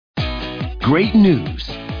Great news!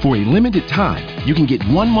 For a limited time, you can get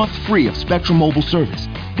 1 month free of Spectrum Mobile service.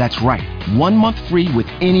 That's right, 1 month free with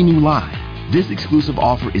any new line. This exclusive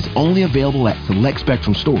offer is only available at select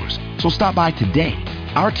Spectrum stores, so stop by today.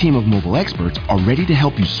 Our team of mobile experts are ready to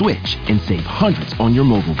help you switch and save hundreds on your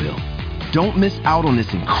mobile bill. Don't miss out on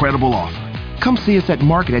this incredible offer. Come see us at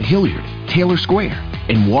Market at Hilliard, Taylor Square,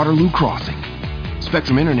 and Waterloo Crossing.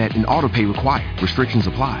 Spectrum Internet and autopay required. Restrictions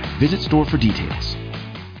apply. Visit store for details.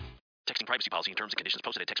 Texting privacy policy and terms and conditions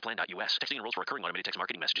posted at textplan.us. Texting enrolls for recurring automated text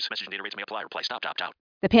marketing messages. Message and data rates may apply. Reply stop to opt out.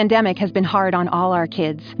 The pandemic has been hard on all our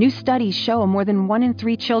kids. New studies show more than 1 in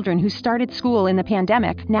 3 children who started school in the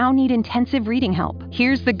pandemic now need intensive reading help.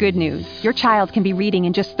 Here's the good news. Your child can be reading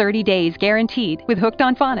in just 30 days, guaranteed, with Hooked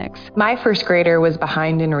on Phonics. My first grader was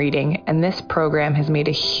behind in reading, and this program has made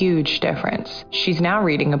a huge difference. She's now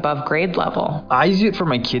reading above grade level. I use it for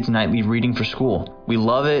my kids' nightly reading for school. We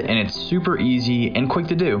love it, and it's super easy and quick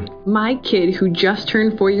to do. My kid, who just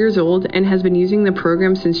turned 4 years old and has been using the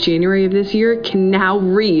program since January of this year, can now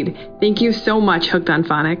read. Thank you so much, Hooked on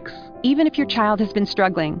Phonics. Even if your child has been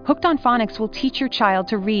struggling, Hooked on Phonics will teach your child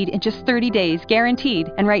to read in just 30 days,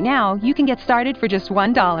 guaranteed. And right now, you can get started for just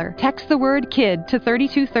 $1. Text the word KID to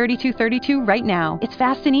 323232 right now. It's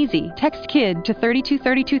fast and easy. Text KID to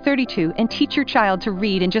 323232 and teach your child to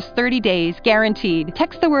read in just 30 days, guaranteed.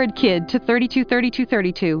 Text the word KID to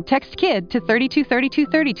 323232. Text KID to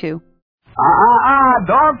 323232.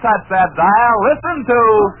 Don't touch that dial. Listen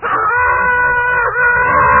to...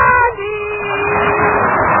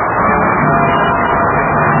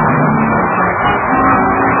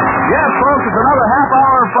 Folks, it's another half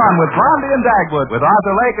hour of fun with Blondie and Dagwood, with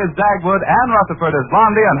Arthur Lake as Dagwood, Ann Rutherford as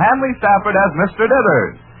Blondie, and Hanley Stafford as Mr.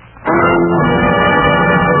 Dithers.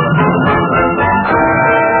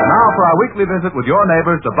 Now for our weekly visit with your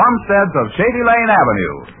neighbors, the Bumsteads of Shady Lane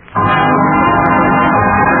Avenue.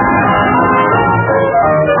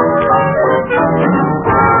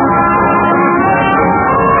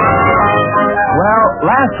 Well,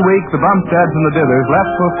 last week the Bumsteads and the Dithers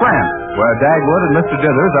left for France, where Dagwood and Mr.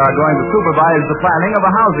 Dithers are going to supervise the planning of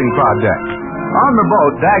a housing project. On the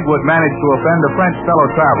boat, Dagwood managed to offend a French fellow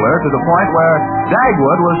traveler to the point where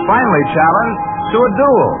Dagwood was finally challenged to a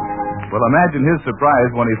duel. Well, imagine his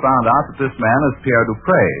surprise when he found out that this man is Pierre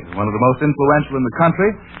Dupré, one of the most influential in the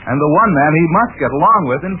country, and the one man he must get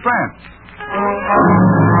along with in France.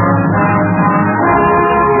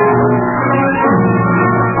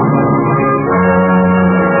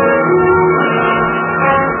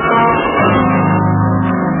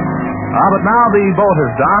 But now the boat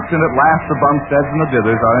has docked, and at last the Bumsteads and the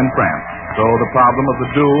Dithers are in France. So the problem of the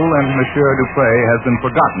duel and Monsieur Dupré has been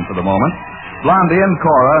forgotten for the moment. Blondie and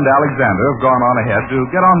Cora and Alexander have gone on ahead to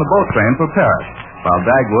get on the boat train for Paris, while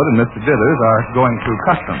Dagwood and Mr. Dithers are going through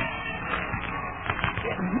customs.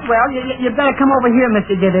 Well, you better come over here,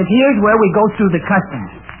 Mr. Dithers. Here's where we go through the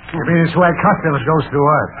customs. You mean it's where customs goes through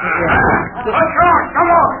us? Come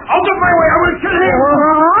on! Out of my way! I will kill him!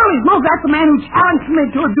 Move, that's the man who challenged me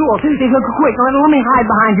to a duel. Quick, let me hide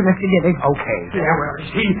behind you, Mr. Dithers. Okay. Yeah, where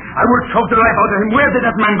is he? I will choke the life out of him. Where did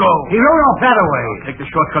that man go? He rode off that way. I'll take the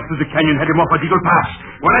shortcut through the canyon, head him off at Eagle Pass.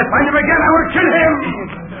 When I find him again, I will kill him!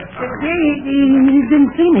 He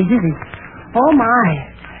didn't see me, did he? Oh, my.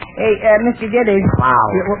 Hey, Mr. Dithers. Wow.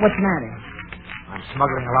 What's the matter? I'm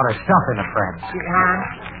smuggling a lot of stuff into France.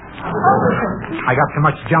 Yeah. I got so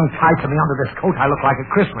much junk tied to me under this coat, I look like a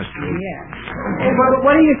Christmas tree. Yeah. Hey,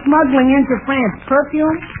 what are you smuggling into France?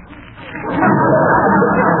 Perfume?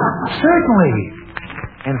 Certainly.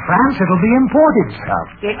 In France, it'll be imported stuff.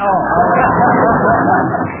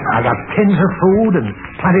 I got tins of food and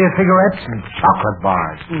plenty of cigarettes and chocolate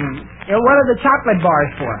bars. What are the chocolate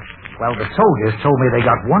bars for? Well, the soldiers told me they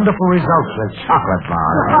got wonderful results with chocolate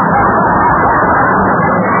bars.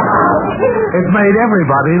 It made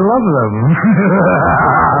everybody love them.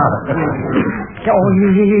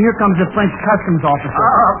 Here comes the French customs officer.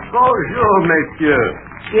 Bonjour, messieurs.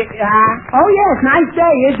 Yes, nice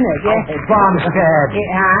day, isn't it? Oh, Bumstead.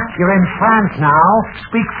 You're in France now.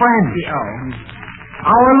 Speak French.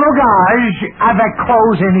 Our langage avec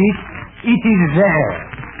clothes in it is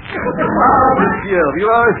there. Monsieur, you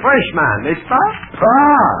are a Frenchman, n'est-ce pas?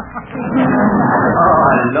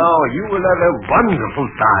 No, you will have a wonderful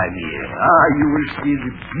time here. You will see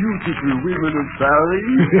the beautiful women of Paris.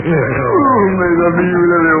 Mes amis, you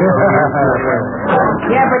will have a wonderful time.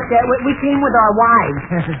 Yeah, but we came with our wives.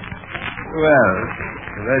 Well,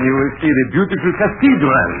 then you will see the beautiful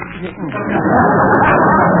cathedral.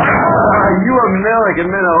 You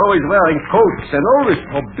American men are always wearing coats and always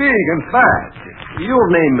so big and fat. Your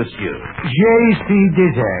name, monsieur? J.C.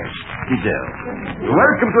 Dithers. Dithers.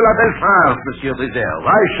 Welcome to La Belle France, Monsieur Dithers.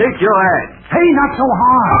 I shake your hand. Hey, not so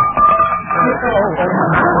hard.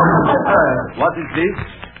 What is this?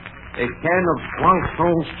 A can of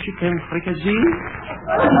Poisson's chicken fricassee?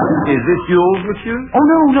 Is this yours, monsieur? Oh,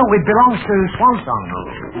 no, it belongs to Swanson.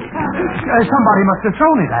 Somebody must have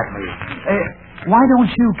thrown it at me. Why don't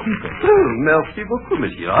you keep it? Merci beaucoup,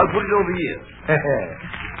 monsieur. I'll put it over here.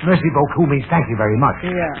 Merci beaucoup means thank you very much.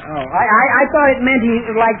 Yeah, I thought it meant he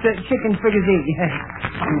liked the chicken fricassee.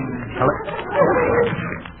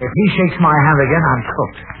 If he shakes my hand again, I'm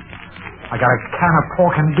cooked. I got a can of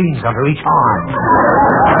pork and beans under each arm.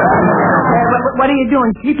 What are you doing,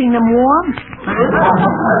 keeping them warm?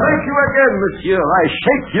 Thank you again, monsieur. I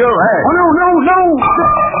shake your hand. Oh, no.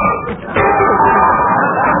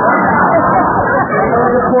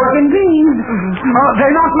 Pork and beans.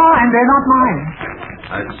 They're not mine.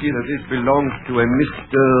 I see that this belongs to a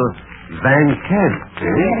Mr. Van Kent,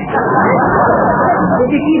 eh? If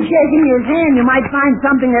you keep shaking his hand, you might find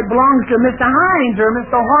something that belongs to Mr. Hines or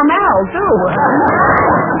Mr. Hormel, too.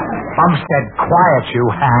 Bumstead, quiet, you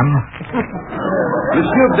ham.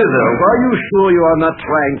 Monsieur Dithers, are you sure you are not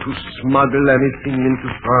trying to smuggle anything into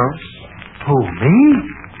France? Who, me?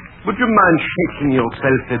 Would you mind shaking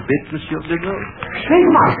yourself a bit, Monsieur Dithers? Shake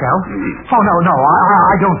myself? Oh, no,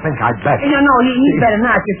 I don't think I'd better. No, he'd better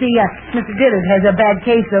not. You see, Mr. Dithers has a bad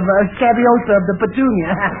case of scabiosa of the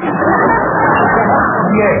petunia.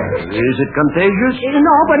 Yes. Is it contagious?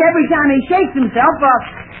 No, but every time he shakes himself,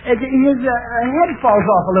 his head falls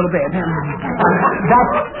off a little bit. That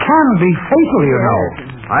can be fatal, you know.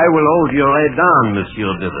 I will hold your head down,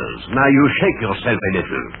 Monsieur Dithers. Now you shake yourself a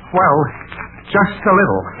little. Well, just a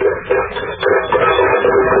little.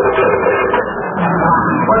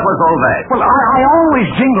 What was all that? Well, I always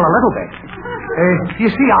jingle a little bit. You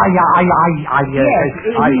see,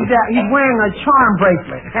 he's wearing a charm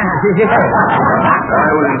bracelet. I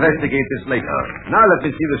will investigate this later. Now let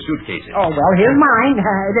me see the suitcases. Oh, well, here's mine.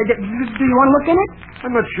 Do you want to look in it?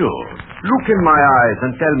 I'm not sure. Look in my eyes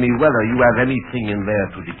and tell me whether you have anything in there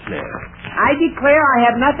to declare. I declare I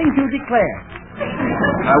have nothing to declare.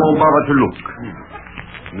 I won't bother to look.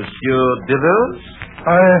 Monsieur Dithers?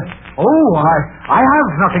 I have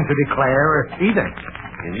nothing to declare either.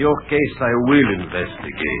 In your case, I will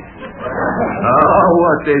investigate.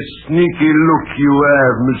 What a sneaky look you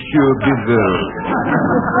have, Monsieur Dithers.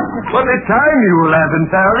 What a time you will have in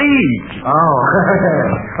Paris. Oh.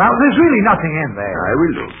 Well, there's really nothing in there. I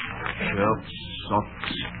will look. Shirts,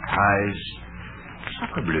 socks, ties.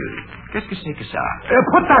 Sacre bleu. Qu'est-ce que c'est que ça?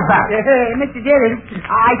 Put that back. Hey, Mr. Dithers,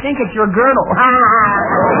 I think it's your girdle. I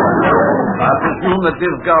presume that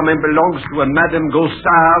this garment belongs to a Madame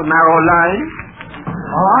Gostard narrow line?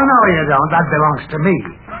 Oh, no, you don't. That belongs to me.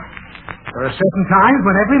 There are certain times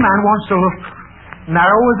when every man wants to look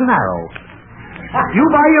narrow as an arrow. You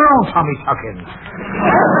buy your own tummy tuck-ins.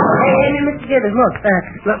 Hey, Mr. Dithers,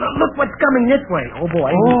 look what's coming this way. Oh,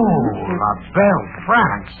 boy. Oh, La Belle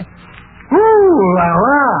France. Ooh, la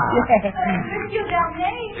la.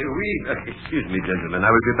 Oui, excuse me, gentlemen. I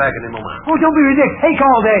will be back in a moment. Oh, don't be ridiculous. Take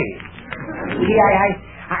all day. Yeah,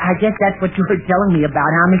 I guess that's what you were telling me about,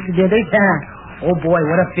 huh, Mr. Dithers? Oh, boy,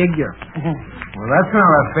 what a figure. Well, that's not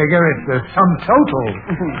a figure. It's the sum total.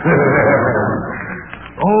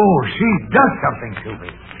 Oh, she does something to me.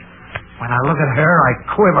 When I look at her, I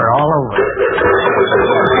quiver all over.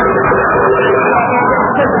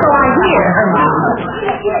 So I hear.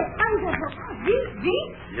 Oui.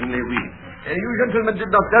 You gentlemen did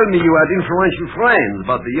not tell me you had influential friends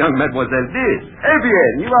about the young Mademoiselle Dithers. Eh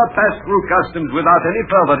bien, you are passed through customs without any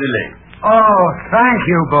further delay. Oh, thank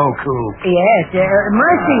you, beaucoup. Yes,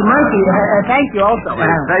 mercy. Thank you also.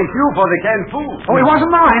 Thank you for the canned food. Oh, it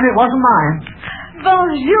wasn't mine.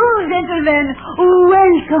 Bonjour, gentlemen.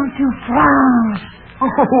 Welcome to France. Oh,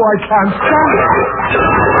 I can't stand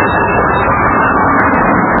it.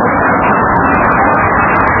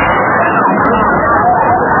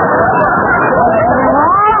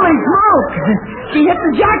 Holy smoke! She hit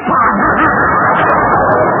the jackpot.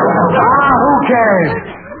 Who cares?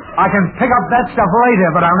 I can pick up that stuff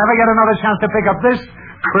later, but I'll never get another chance to pick up this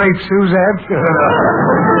crepe Suzette.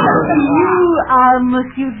 You are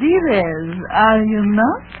Monsieur Dithers, are you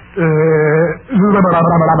not?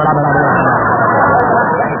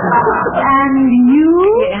 And you?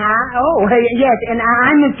 Yes, and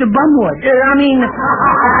I'm Mr. Bumwood.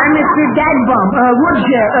 I'm Mr. Dadbum.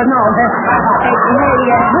 Woodshare. No.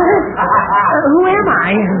 Who am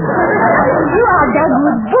I? You are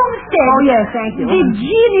Dagwood Bumstead. Bumstead. Oh, yes, thank you. The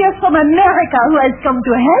genius from America who has come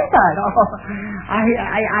to help us. Oh,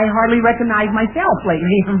 I hardly recognize myself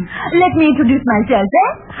lately. Let me introduce myself,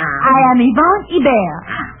 I am Yvonne Hibert,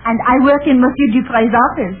 and I work in Monsieur Dupre's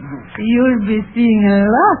office. You'll be seeing a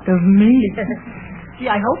lot of me. Gee,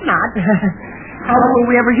 I hope not. How will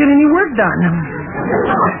we ever get any work done?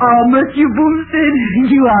 Oh, Monsieur Bumstead,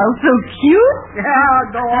 you are so cute. Yeah,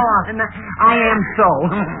 go on. I am so.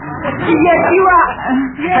 Yes, you are.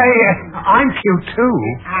 Yes. Hey, I'm cute, too.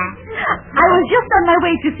 I was just on my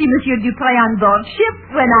way to see Monsieur Dupre on board ship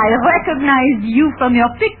when I recognized you from your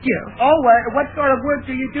picture. Oh, what sort of work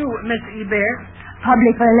do you do, Miss Hebert?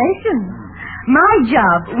 Public relations. My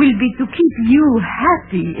job will be to keep you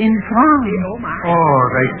happy in France. Oh, my. Oh,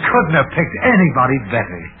 they couldn't have picked anybody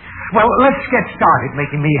better. Well, let's get started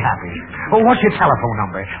making me happy. Oh, what's your telephone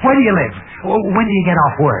number? Where do you live? When do you get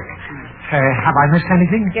off work? Have I missed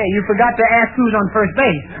anything? Yeah, you forgot to ask who's on first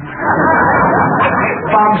base.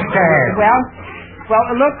 Bumstead. Well,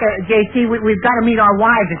 look, JC, we've got to meet our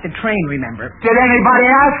wives at the train, remember? Did anybody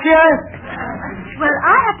ask you? Well,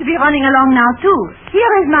 I have to be running along now, too.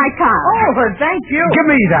 Here is my car. Oh, well, thank you. Give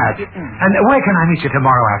me that. And where can I meet you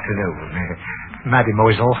tomorrow afternoon?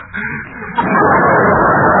 Mademoiselle.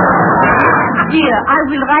 Dear, I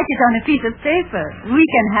will write it on a piece of paper. We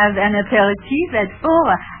can have an aperitif at 4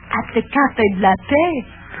 at the Café de la Paix.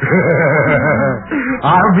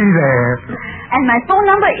 I'll be there. And my phone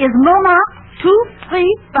number is Montmartre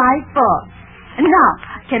 2354. Now,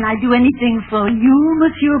 can I do anything for you,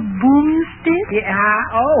 Monsieur Boomstick? Yeah,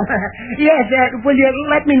 yes, will you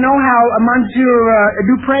let me know how Monsieur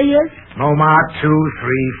Dupre is? Montmartre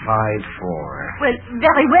 2354. Well,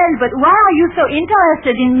 very well, but why are you so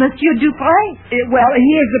interested in Monsieur Dupre? Well,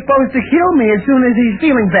 he is supposed to kill me as soon as he's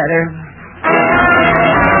feeling better.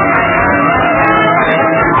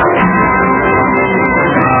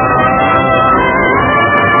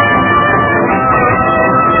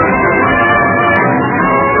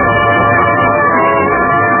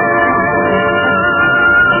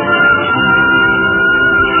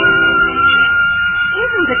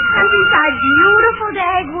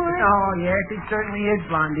 It certainly is,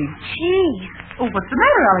 Blondie. Gee. Oh, what's the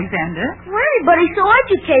matter, Alexander? Well, everybody's so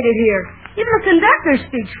educated here. Even the conductor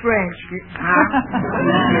speaks French. Yes,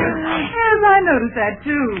 I noticed that,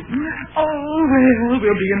 too. Oh, well, we'll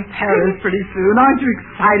be in Paris pretty soon. Aren't you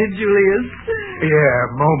excited, Julius? Yeah,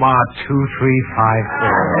 Montmartre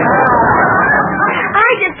 2354. I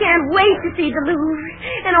just can't wait to see the Louvre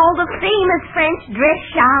and all the famous French dress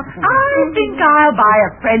shops. I think I'll buy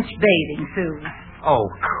a French bathing suit.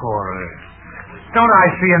 Oh, Cora. Don't I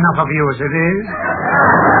see enough of you as it is?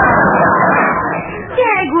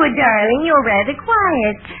 Dagwood, darling, you're rather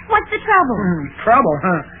quiet. What's the trouble? Trouble,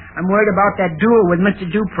 huh? I'm worried about that duel with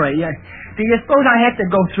Mr. Dupre. Do you suppose I have to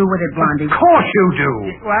go through with it, Blondie? Of course you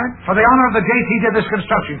do. What? For the honor of the J.T. Dithers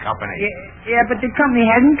Construction Company. Yeah, but the company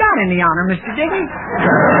hasn't got any honor, Mr. Diggy.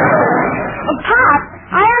 Pop,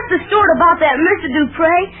 I asked the steward about that Mr.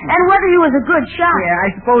 Dupre and whether he was a good shot. Yeah, I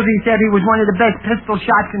suppose he said he was one of the best pistol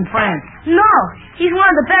shots in France. No, he's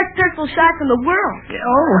one of the best pistol shots in the world.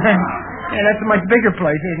 Yeah, that's a much bigger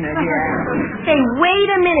place, isn't it? Yeah. Say, wait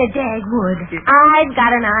a minute, Dagwood. I've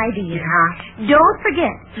got an idea. Don't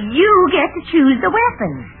forget, you get to choose the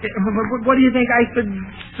weapon. What do you think I should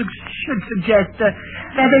suggest?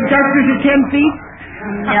 Feather duckers at 10 feet?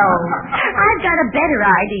 No, I've got a better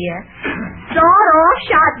idea. Sawed-off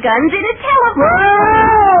shotguns in a telephone.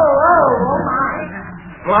 Oh, my.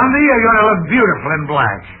 Blondie, you're going to look beautiful in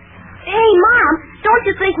black. Hey, Mom, don't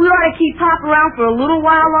you think we ought to keep Pop around for a little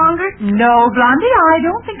while longer? No, Blondie, I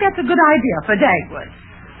don't think that's a good idea for Dagwood.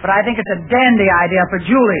 But I think it's a dandy idea for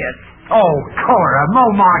Julius. Oh, Cora,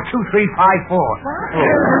 Montmartre 2354.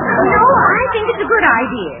 No, I think it's a good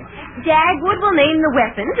idea. Dagwood will name the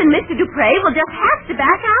weapons, and Mr. Dupre will just have to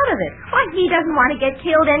back out of it. Why, he doesn't want to get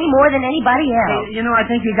killed any more than anybody else. You know, I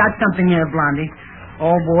think you got something there, Blondie.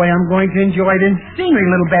 Oh, boy, I'm going to enjoy the scenery a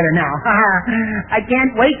little better now. I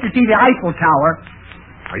can't wait to see the Eiffel Tower.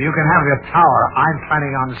 Well, you can have your tower. I'm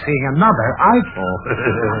planning on seeing another Eiffel.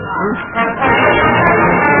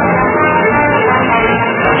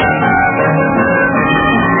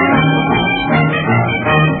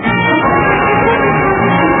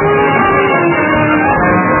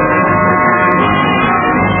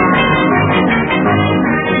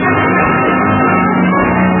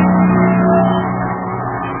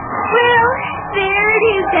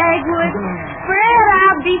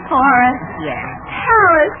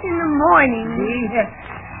 Paris in the morning.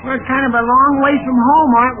 We're kind of a long way from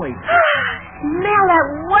home, aren't we? Smell that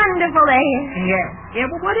wonderful air. Yeah,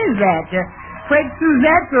 but what is that? crepe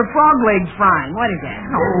Suzette's or frog legs frying? What is that?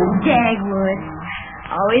 Oh, Dagwood.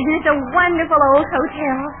 Oh, isn't it a wonderful old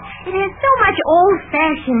hotel? It has so much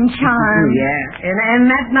old-fashioned charm. Yeah, and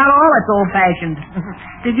that's not all that's old-fashioned.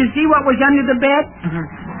 Did you see what was under the bed?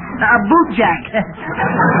 A boot jack.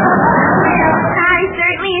 I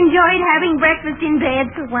certainly enjoyed having breakfast in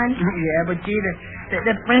bed for once. Yeah, but gee,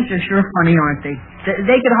 the French are sure funny, aren't they?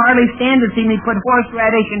 They could hardly stand to see me put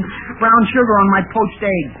horseradish and brown sugar on my poached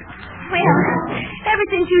eggs. Well, ever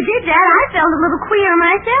since you did that, I felt a little queer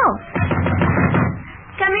myself.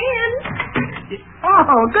 Come in.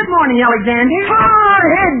 Oh, good morning, Alexander. Ah,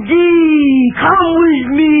 Eddie, come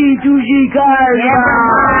with me to the garden.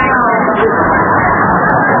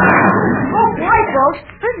 Oh, boy, folks,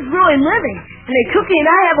 this is really living. And the cookie and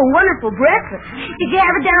I have a wonderful breakfast. Did you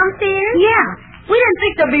have it downstairs? Yeah. We didn't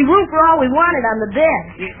think there'd be room for all we wanted on the bed.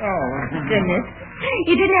 Oh, goodness.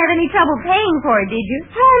 You didn't have any trouble paying for it, did you?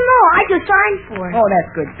 Oh, no, I just signed for it. Oh,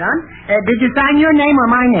 that's good, son. Did you sign your name or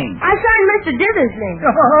my name? I signed Mr. Dithers' name.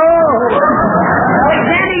 Oh,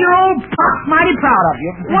 Alexander, your old pup's mighty proud of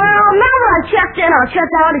you. Well, now that I've checked in, I'll check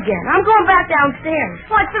out again. I'm going back downstairs.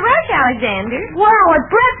 What's the rush, Alexander? Well, at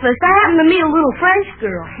breakfast, I happened to meet a little French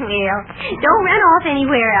girl. Well, don't run off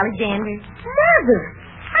anywhere, Alexander. Mother,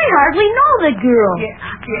 I hardly know the girl.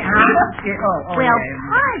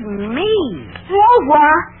 Pardon me. Au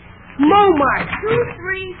revoir. Momart.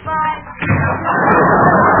 235.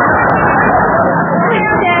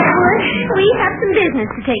 Well, Dagwood, we have some business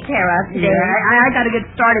to take care of today. Yeah, I got to get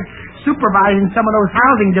started supervising some of those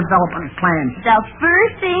housing development plans. The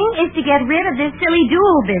first thing is to get rid of this silly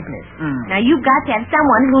duel business. Now, you've got to have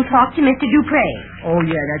someone who'll talk to Mr. Dupre. Oh,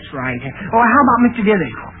 yeah, that's right. Oh, how about Mr.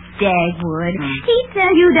 Dithers? Dagwood. He'd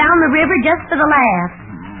send you down the river just for the laugh.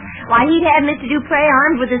 Why, he'd have Mr. Dupre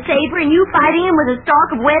armed with a saber and you fighting him with a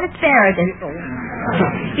stalk of wet asparagus.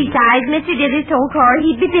 Besides, Mr. Dithers told Cora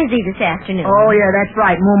he'd be busy this afternoon. Oh, yeah, that's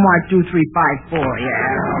right. Montmartre 2354,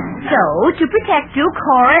 yeah. So, to protect you,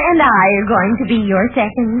 Cora and I are going to be your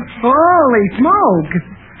seconds. Holy smoke.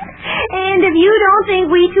 And if you don't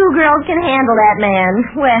think we two girls can handle that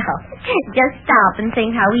man, well, just stop and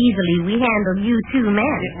think how easily we handled you two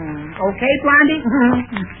men. Okay, Blondie.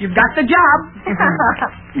 You've got the job.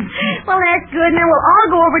 Well, that's good. Now we'll all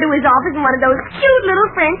go over to his office in one of those cute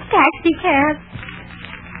little French taxi cabs.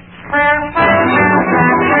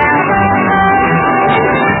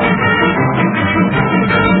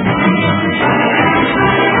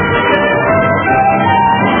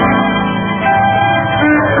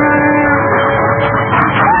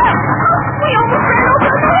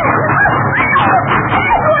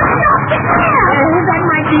 That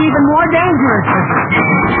might be even more dangerous.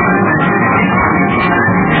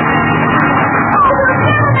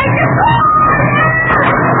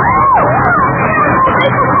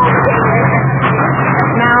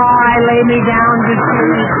 Now I lay me down to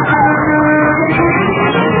sleep.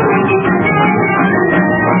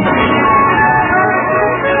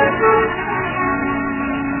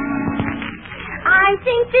 I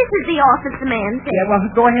think this is the office the man said. Yeah, well,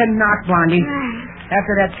 go ahead and knock, Blondie.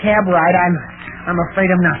 After that cab ride, I'm afraid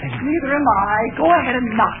of nothing. Neither am I. Go ahead and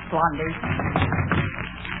knock, Blondie.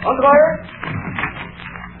 Andre?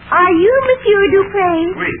 Are you Monsieur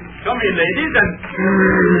Dupre? Oui. Come in, ladies, and...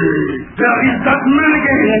 there is that man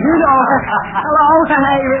again. Hello.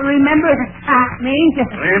 Remember me?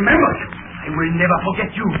 Remember you. I will never forget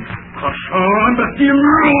you. Cochon de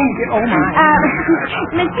Timon. Oh, my.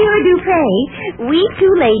 Monsieur Dupre, we two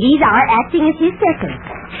ladies are acting as his seconds.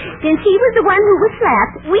 Since he was the one who was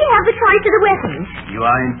slapped, we have the choice of the weapons. You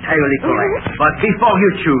are entirely correct. But before you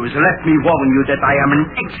choose, let me warn you that I am an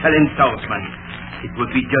excellent swordsman. It would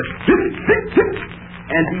be just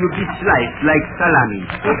and you would be sliced like salami.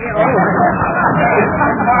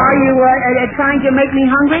 Are you trying to make me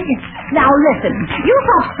hungry? Now listen, you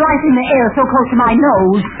stop slicing the air so close to my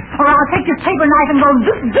nose, or I'll take this paper knife and go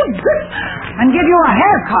zoop, zoop, zoop, and give you a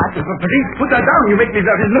haircut. Please put that down. You make me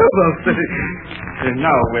very nervous.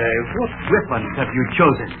 Now, what weapons have you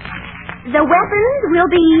chosen? The weapons will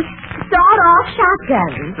be sawed-off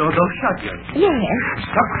shotguns. Sawed-off shotguns? Yes.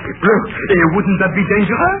 Sacre bleu. Wouldn't that be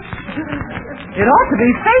dangerous? It ought to be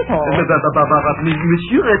fatal.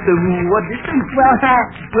 Monsieur, at what distance? Well,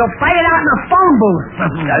 we'll fight it out in a phone booth.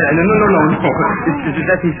 No.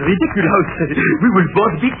 That is ridiculous. We will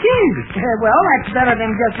both be killed. Well, that's better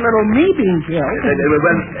than just little me being killed.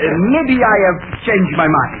 Maybe I have changed my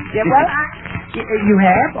mind. Yeah, well, you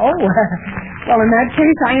have? Oh, Well, in that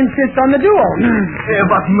case, I insist on the duel.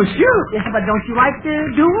 But, monsieur... Yeah, but don't you like the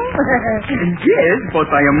duel? Yes, but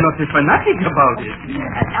I am not a fanatic about it.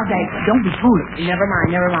 Okay, don't be foolish. Never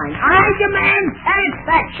mind. I demand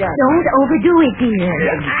satisfaction. Don't overdo it, dear.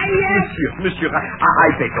 Monsieur, I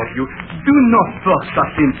beg of you, do not force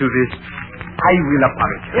us into this. I will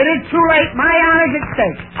apologize. It is too late. My honor's at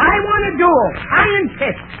stake. I want a duel. I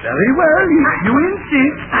insist. Very well, you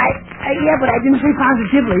insist. Yeah, but I didn't say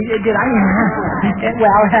positively, did I?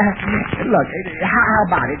 Well, look, how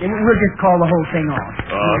about it? We'll just call the whole thing off.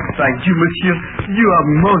 Oh, thank you, monsieur. You are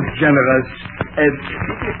most generous.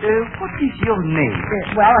 What is your name?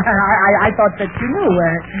 Well, I thought that you knew,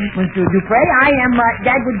 Monsieur Dupre. I am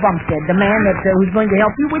Dagwood Bumstead, the man who's going to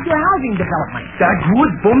help you with your housing development.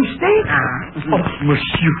 Dagwood Bumstead? Oh,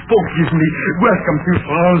 monsieur, forgive me. Welcome to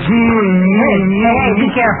France. Hey,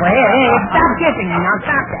 be careful. Hey, stop kissing me. Now,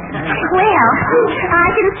 stop that. Well,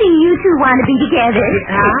 I can see you two want to be together.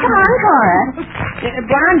 Come on, Cora.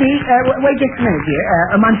 Blondie, wait just a minute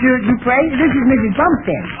here. Monsieur Dupre, this is Mrs.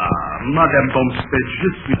 Bumstead. Madame Bumstead, je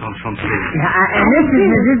suis enchanté. And this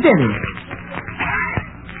is Mrs. Dithers.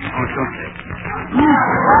 Enchanté.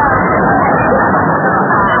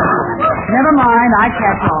 Never mind, I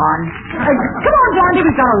catch on. Come on, Blondie,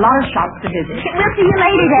 we've got a lot of shops to visit. We'll see you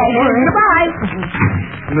later, Dagwood. Goodbye.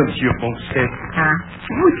 Monsieur Bumstead,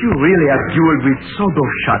 would you really have dueled with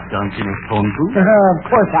sawed-off shotguns in a phone booth? Of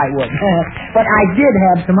course I would. But I did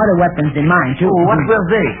have some other weapons in mind, too. Oh, what were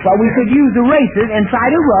they? Well, we could use the razors and try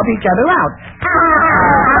to rub each other out.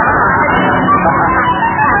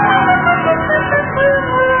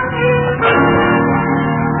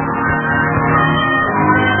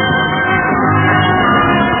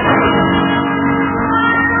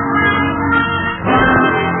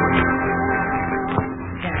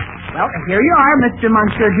 Here you are, Mr.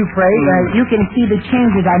 Monsieur Dupre. You can see the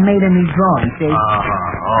changes I made in these drawings, see?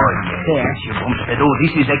 Yes, Monsieur Bumstead. Oh,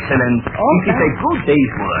 this is excellent. Okay. It is a good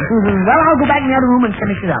day's work. Well, I'll go back in the other room and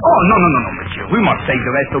finish it up. Oh, no, monsieur. We must take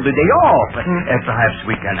the rest of the day off. Perhaps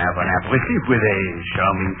we can have an aperitif with a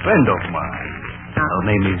charming friend of mine. Her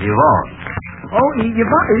name is Yvonne. Oh,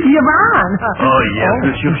 Yvonne. Oh, yes,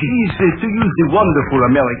 monsieur. She is, to use the wonderful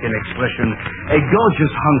American expression, a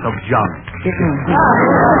gorgeous hunk of junk.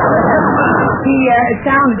 He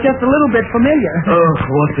sounds just a little bit familiar. Oh,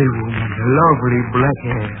 what a woman. Lovely black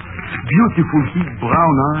hair. Beautiful deep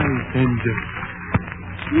brown eyes and...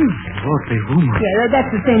 what a woman. Yeah,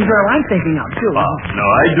 that's the same girl I'm thinking of, too. Oh, no,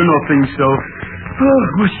 I do not think so. Oh,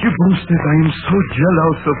 Monsieur Bumstead, I am so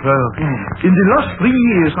jealous of her. In the last 3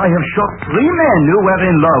 years, I have shot 3 men who were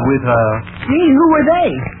in love with her. Gee, who were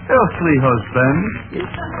they? Earthly husbands.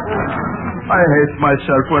 I hate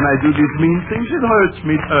myself when I do these mean things. It hurts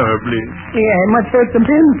me terribly. Yeah, it must hurt the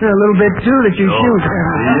pins a little bit, too, that you shoot.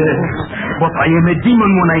 Yes. But I am a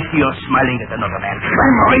demon when I see her smiling at another man.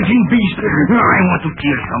 I'm a raging beast. I want to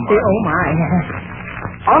kill somebody. Oh, my.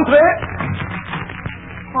 Entree.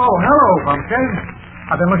 Oh, hello, Bumstead.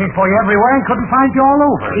 I've been looking for you everywhere and couldn't find you all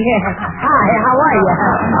over. Yeah. Hi, how are you?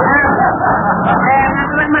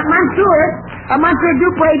 Monsieur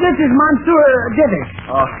Dupre, this is Monsieur Dithers.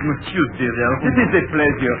 Oh, Monsieur Dithers, this is a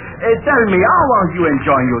pleasure. Tell me, how are you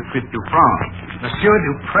enjoying your trip to France? Monsieur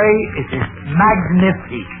Dupre, it is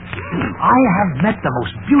magnifique. I have met the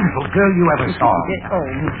most beautiful girl you ever saw.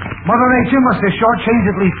 Mother Nature must have shortchanged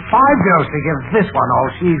at least 5 girls to give this one all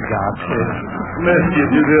she's got. Monsieur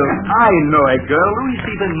Dithers, I know a girl who is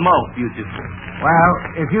even more beautiful. Well,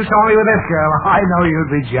 if you saw me with this girl, I know you'd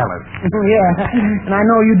be jealous. Yeah, and I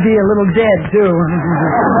know you'd be a little dead, too.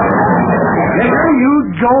 Yeah, you'd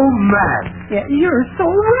go mad. Yeah, you're so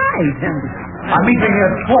right. I'm meeting her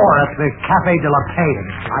at 4 at the Café de la Paix.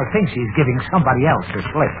 I think she's giving somebody else a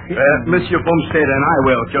slip. Monsieur Bumstead and I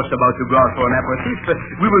were just about to go out for an aperitif.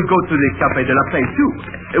 We will go to the Café de la Paix, too.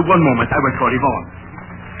 One moment, I will call Yvonne.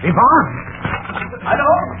 Yvonne?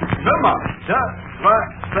 Hello? Montmartre.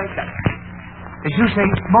 2, 3, 5, 4. Did you say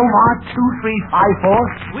Montmartre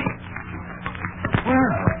 2354? Oui.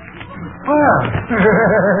 Well.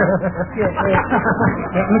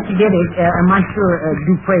 Mr. Dithers, Monsieur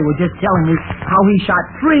Dupre was just telling me how he shot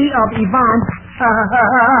 3 of Yvonne's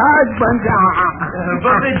husbands.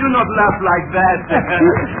 But they do not laugh like that.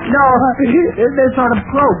 No, they're sort of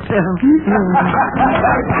close. No,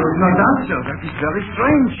 sir. That is very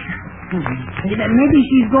strange. Maybe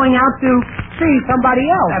she's going out to see somebody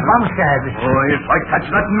else. Bumstead. Oh, if I catch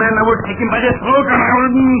that man, I will take him by the throat and I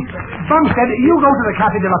will... Bumstead, you go to the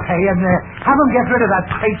Cafe de la Paix and have him get rid of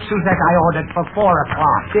that crepe Suzette I ordered for 4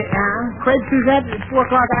 o'clock. Crepe Suzette at 4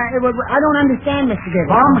 o'clock. I don't understand, Mr.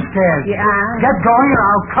 Dithers. Bumstead. Yeah. Get going or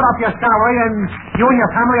I'll cut off your salary and you and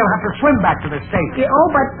your family will have to swim back to the States. Yeah,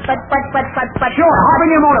 oh, but. Sure, hop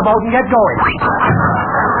in your motorboat and get going.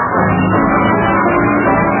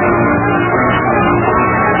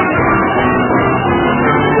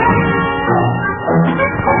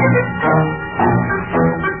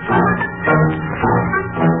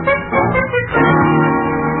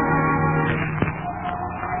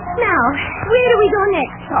 Where do we go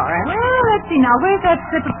next, Cora? Well, let's see now. Where's that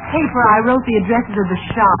slip of paper I wrote the addresses of the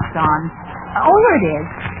shops on? Oh, here it is.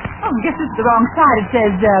 Oh, I guess it's the wrong side. It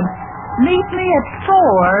says, meet me at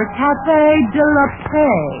 4, Cafe de la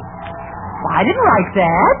Paix. Well, I didn't write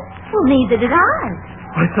that. Well, neither did I.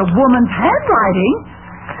 Well, it's a woman's handwriting.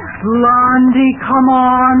 Blondie, come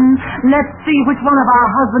on. Let's see which one of our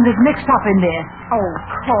husbands is mixed up in this. Oh,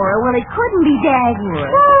 Cora, well, it couldn't be Dagwood.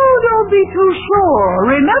 Oh, don't be too sure.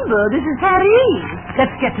 Remember, this is Paris.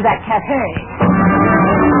 Let's get to that cafe.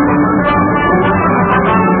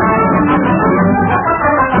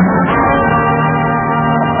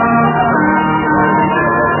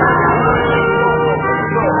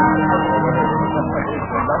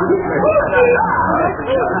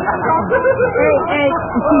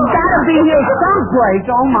 She's got to be here someplace.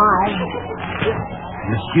 Oh, my.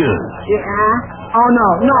 Monsieur. Yeah? Oh,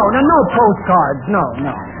 no postcards. No.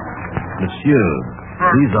 Monsieur,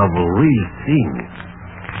 these are the real things.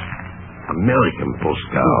 American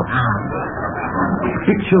postcards.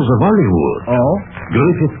 Pictures of Hollywood. Oh?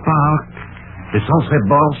 Griffith Park. The Sunset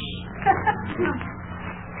Bus.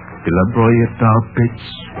 The La Broye Tar Pits.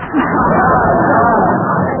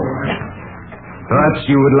 Perhaps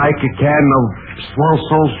you would like a can of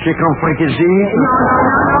Swanson's chicken fricassee? No,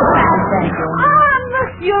 thank you.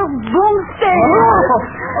 Monsieur Bumstead.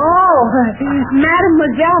 Oh,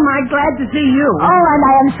 Mademoiselle, I'm glad to see you. Oh, and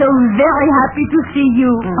I am so very happy to see you.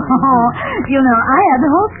 Oh, you know, I had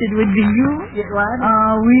hoped it would be you. What?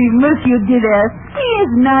 Oh, oui, Monsieur Dithers. He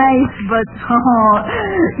is nice, but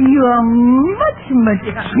you are much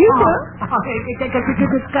cuter.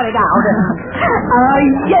 Just cut it out.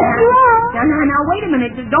 Yes, you are. Now, wait a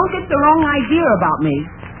minute. Don't get the wrong idea about me.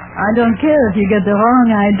 I don't care if you get the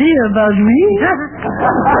wrong idea about me.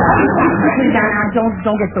 Now,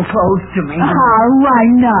 don't get so close to me. Why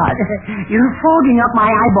not? You're fogging up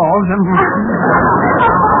my eyeballs.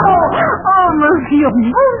 Oh, Monsieur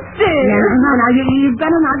Bumstead. Now, you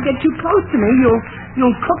better not get too close to me.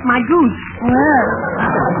 You'll cook my goose. Well,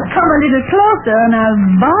 come a little closer and I'll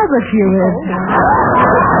barbecue it.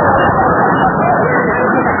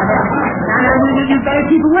 You better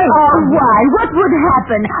keep away. Oh, why? What would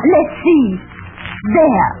happen? Let's see.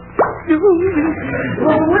 There.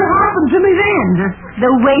 Well, what happened to me then?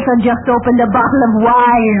 The waiter just opened a bottle of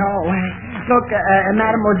wine. Oh, look,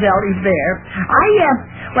 Mademoiselle is there.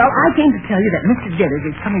 I came to tell you that Mr. Dithers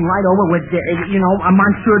is coming right over with, a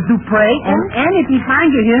Monsieur Dupré. And if he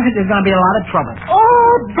finds you here, there's going to be a lot of trouble.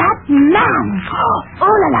 Oh, that man. Oh,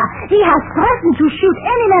 la la. He has threatened to shoot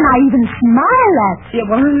any man I even smile at. Yeah,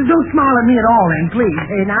 well, don't smile at me at all, then, please.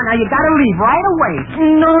 Now, you got to leave right away.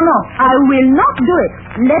 No. I will not do it.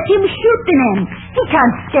 Let him shoot the man. He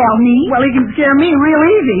can't scare me. Well, he can scare me real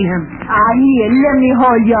easy. Here, let me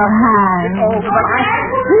hold your hand. But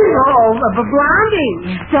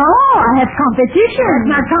Blondie. So, I have competition.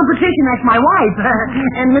 That's not competition, that's my wife.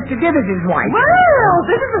 And Mr. Dithers' wife. Well,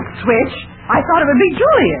 this is a switch. I thought it would be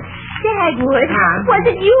Julius. Dagwood, was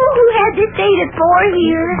it you who had this date at 4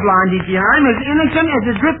 here? Blondie, dear, I'm as innocent as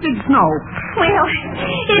the drifted snow. Well,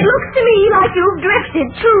 it looks to me like you've drifted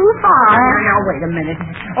too far. Now, wait a minute.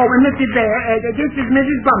 Oh, and Mr. This is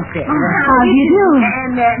Mrs. Bumstead. How do you do?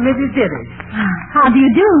 And Mrs. Dithers. How do you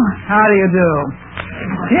do? How do you do?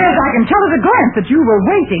 Yes, I can tell at a glance that you were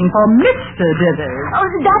waiting for Mr. Dithers. Oh,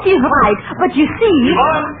 that is right. But you see...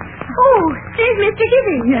 Oh, there's Mr.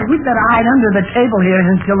 Dithers. Yeah, we'd better hide under the table here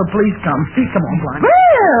until the police come. Come on, Blondie.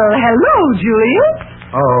 Well, hello, Julius.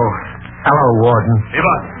 Oh, hello, Warden.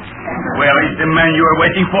 Eva, where is the man you are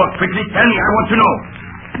waiting for? Quickly tell me, I want to know.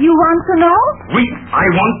 You want to know? Oui, I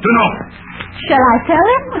want to know. Shall I tell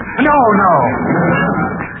him? No.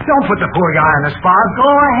 Don't put the poor guy on the spot. Go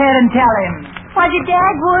ahead and tell him. Was it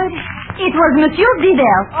Dagwood? It was Monsieur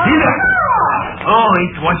Dithers. Dithers? Oh,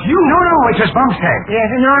 it was you. No, it's just Bumstead. Yes,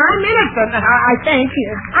 no, I'm innocent, I think.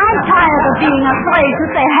 I'm tired of being afraid to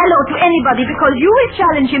say hello to anybody because you will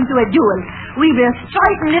challenge him to a duel. We will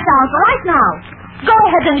straighten this out right now. Go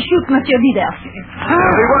ahead and shoot Monsieur Dithers.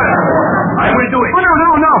 Very well. I will do it.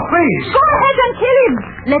 Oh, no, please. Go ahead and kill him.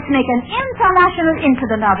 Let's make an international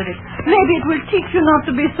incident out of it. Maybe it will teach you not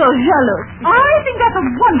to be so jealous. I think that's a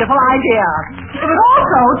wonderful idea. It would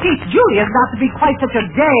also teach Julius not to be quite such a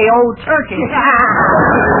gay old turkey. Now,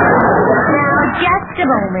 just a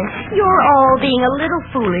moment. You're all being a little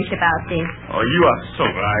foolish about this. Oh, you are so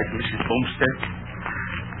right, Mrs. Bumstead.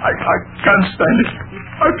 I can't stand it.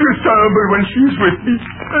 I feel terrible when she's with me,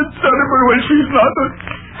 and terrible when she's not.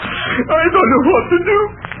 I don't know what to do.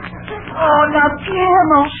 Oh, now, Pierre,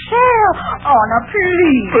 mon cher. Oh, now,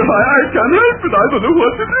 please. But I can't help it. I don't know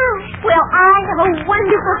what to do. Well, I have a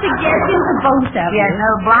wonderful suggestion for both of you. Yes,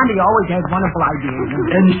 Blondie always has wonderful ideas.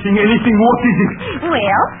 Anything, what is it?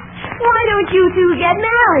 Well, why don't you two get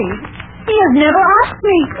married? He has never asked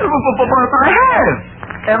me. But I have.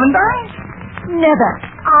 Haven't I? Never.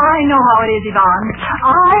 I know how it is, Yvonne.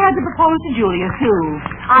 I had to propose to Julius, too.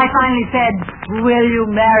 I finally said, will you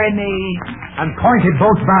marry me? And pointed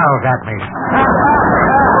both barrels at me.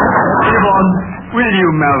 Yvonne, will you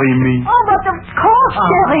marry me? Oh, but of course,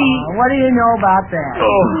 Jerry. What do you know about that?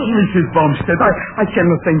 Oh, Mrs. Bumstead, I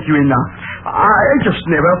cannot thank you enough. I just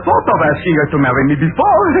never thought of asking her to marry me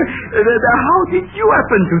before. How did you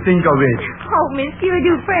happen to think of it? Oh, Monsieur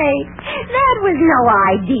Dupre, that was no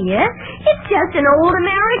idea. It's just an old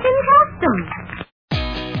American custom.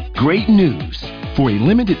 Great news! For a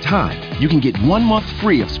limited time, you can get 1 month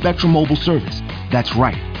free of Spectrum Mobile service. That's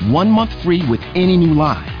right, 1 month free with any new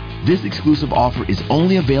line. This exclusive offer is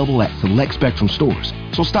only available at select Spectrum stores,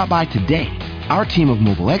 so stop by today. Our team of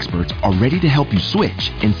mobile experts are ready to help you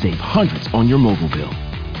switch and save hundreds on your mobile bill.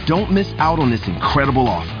 Don't miss out on this incredible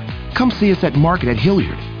offer. Come see us at Market at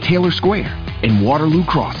Hilliard, Taylor Square, and Waterloo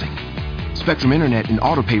Crossing. Spectrum Internet and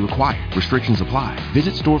autopay required. Restrictions apply.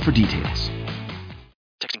 Visit store for details.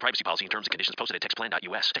 Texting privacy policy and terms and conditions posted at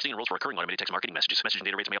textplan.us. Texting enrolls for recurring automated text marketing messages. Message and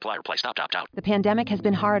data rates may apply. Reply stop to opt out. The pandemic has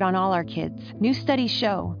been hard on all our kids. New studies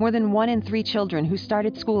show more than 1 in 3 children who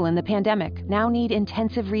started school in the pandemic now need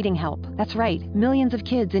intensive reading help. That's right. Millions of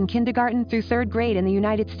kids in kindergarten through 3rd grade in the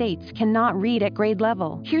United States cannot read at grade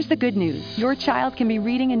level. Here's the good news. Your child can be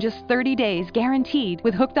reading in just 30 days, guaranteed,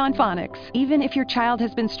 with Hooked on Phonics. Even if your child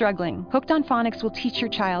has been struggling, Hooked on Phonics will teach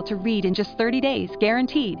your child to read in just 30 days,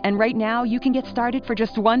 guaranteed. And right now, you can get started for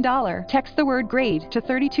just $1. Text the word GRADE to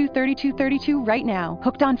 323232 right now.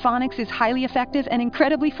 Hooked on Phonics is highly effective and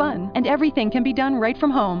incredibly fun, and everything can be done right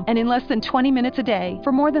from home and in less than 20 minutes a day.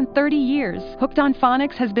 For more than 30 years, Hooked on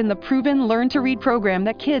Phonics has been the proven learn-to-read program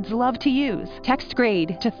that kids love to use. Text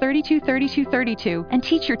GRADE to 323232 and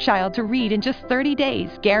teach your child to read in just 30 days,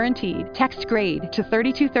 guaranteed. Text GRADE to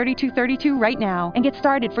 323232 right now and get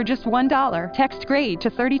started for just $1. Text GRADE to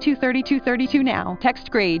 323232 now.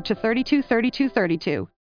 Text GRADE to 323232.